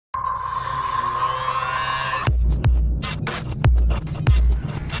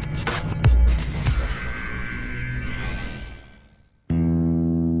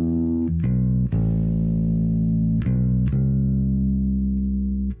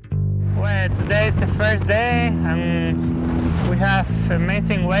Today is the first day and we have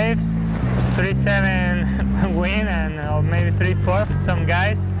amazing waves, 3.7 wind and or maybe 3.4 for some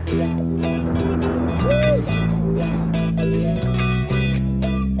guys. We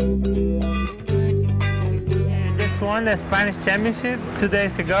just won the Spanish Championship 2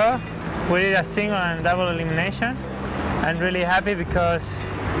 days ago. We did a single and double elimination. I'm really happy because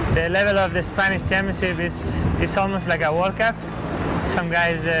the level of the Spanish Championship is almost like a World Cup. Some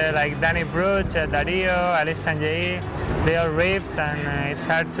guys like Danny Bruch, Dario, Alex Sanjay, they all rips and it's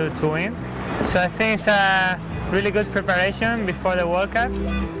hard to win. So I think it's a really good preparation before the World Cup.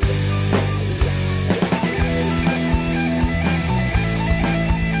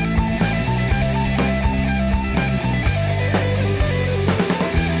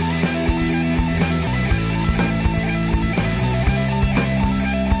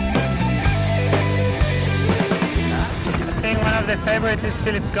 The favorite is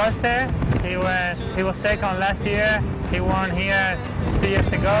Philip Koster. He was second last year. He won here 2 years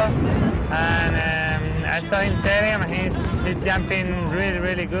ago, and I saw him training. He's jumping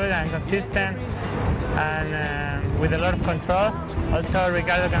really good and consistent, and with a lot of control. Also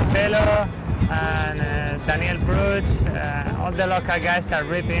Ricardo Campello and Daniel Bruch, all the local guys are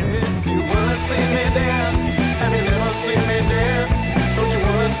ripping. Do you wanna see me dance? Have you never seen me dance? Don't you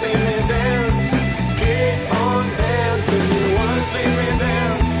wanna see me dance? Keep on dancing. See me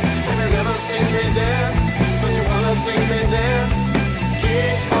dance, have you never seen me dance? Don't you wanna see me dance?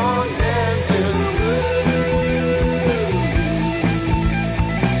 Keep on dancing.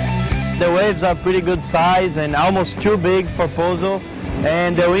 The waves are pretty good size and almost too big for Pozo.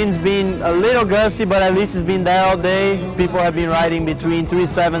 And the wind's been a little gusty, but at least it's been there all day. People have been riding between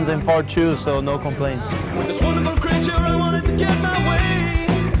 3.7s and 4.2s, so no complaints. With this wonderful creature, I wanted to get my way.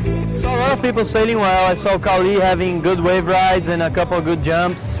 A lot of people sailing well. I saw Kauli having good wave rides and a couple of good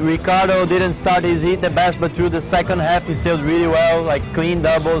jumps. Ricardo didn't start his heat the best, but through the second half he sailed really well, like clean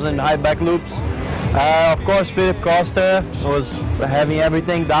doubles and high back loops. Of course, Philip Koster was having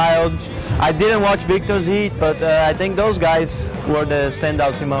everything dialed. I didn't watch Victor's heat, but I think those guys were the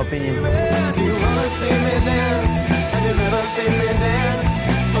standouts in my opinion. Do you wanna see me dance? Have you never seen me dance?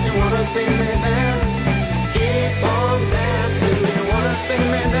 Don't you wanna see me dance? Keep on dancing. Do you wanna see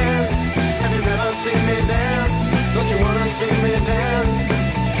me dance? See me dance, don't you wanna see me dance?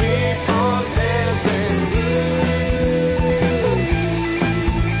 Keep on dancing.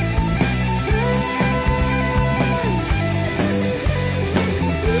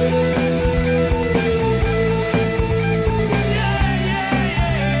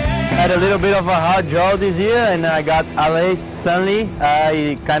 Had a little bit of a hard draw this year, and I got Alex Stanley.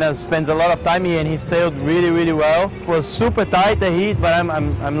 He kind of spends a lot of time here, and he sailed really well. It was super tight, the heat, but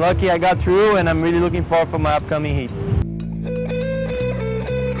I'm lucky I got through, and I'm really looking forward for my upcoming heat.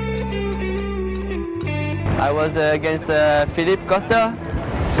 I was against Philip Koster,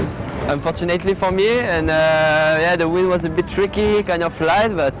 unfortunately for me, and yeah, the wind was a bit tricky, kind of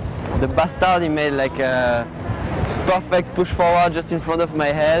light, but the bastard, he made like a perfect push forward just in front of my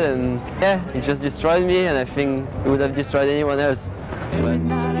head, and yeah, it just destroyed me, and I think it would have destroyed anyone else. Every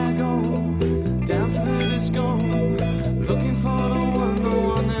night I go down to the disco, looking for the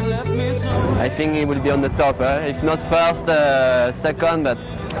one that left me so. I think he will be on the top, if not first, second, but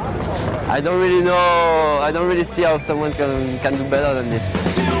I don't really know, I don't really see how someone can do better than this.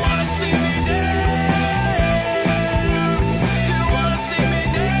 Do you wanna see me dance? Do you wanna see me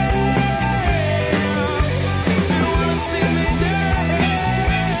dance? Do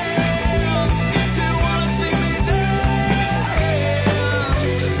you wanna see me dance? Do you wanna see me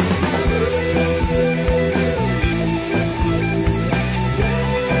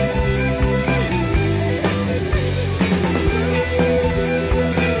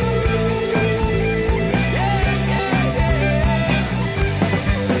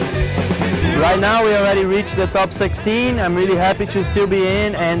Right now we already reached the top 16. I'm really happy to still be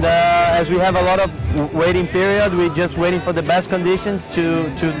in, and as we have a lot of waiting period, we're just waiting for the best conditions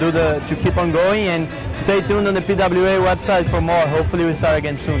to keep on going, and stay tuned on the PWA website for more. Hopefully we start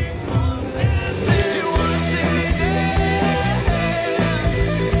again soon.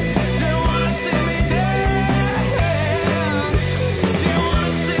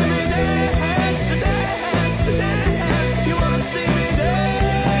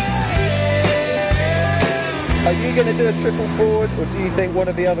 Are you going to do a triple forward, or do you think one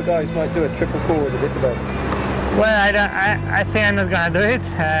of the other guys might do a triple forward at this event? Well, I think I'm not going to do it.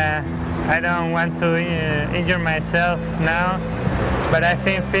 I don't want to injure myself now, but I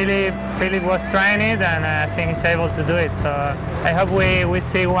think Philip was trying it, and I think he's able to do it. So I hope we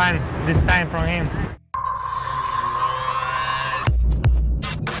see one this time from him.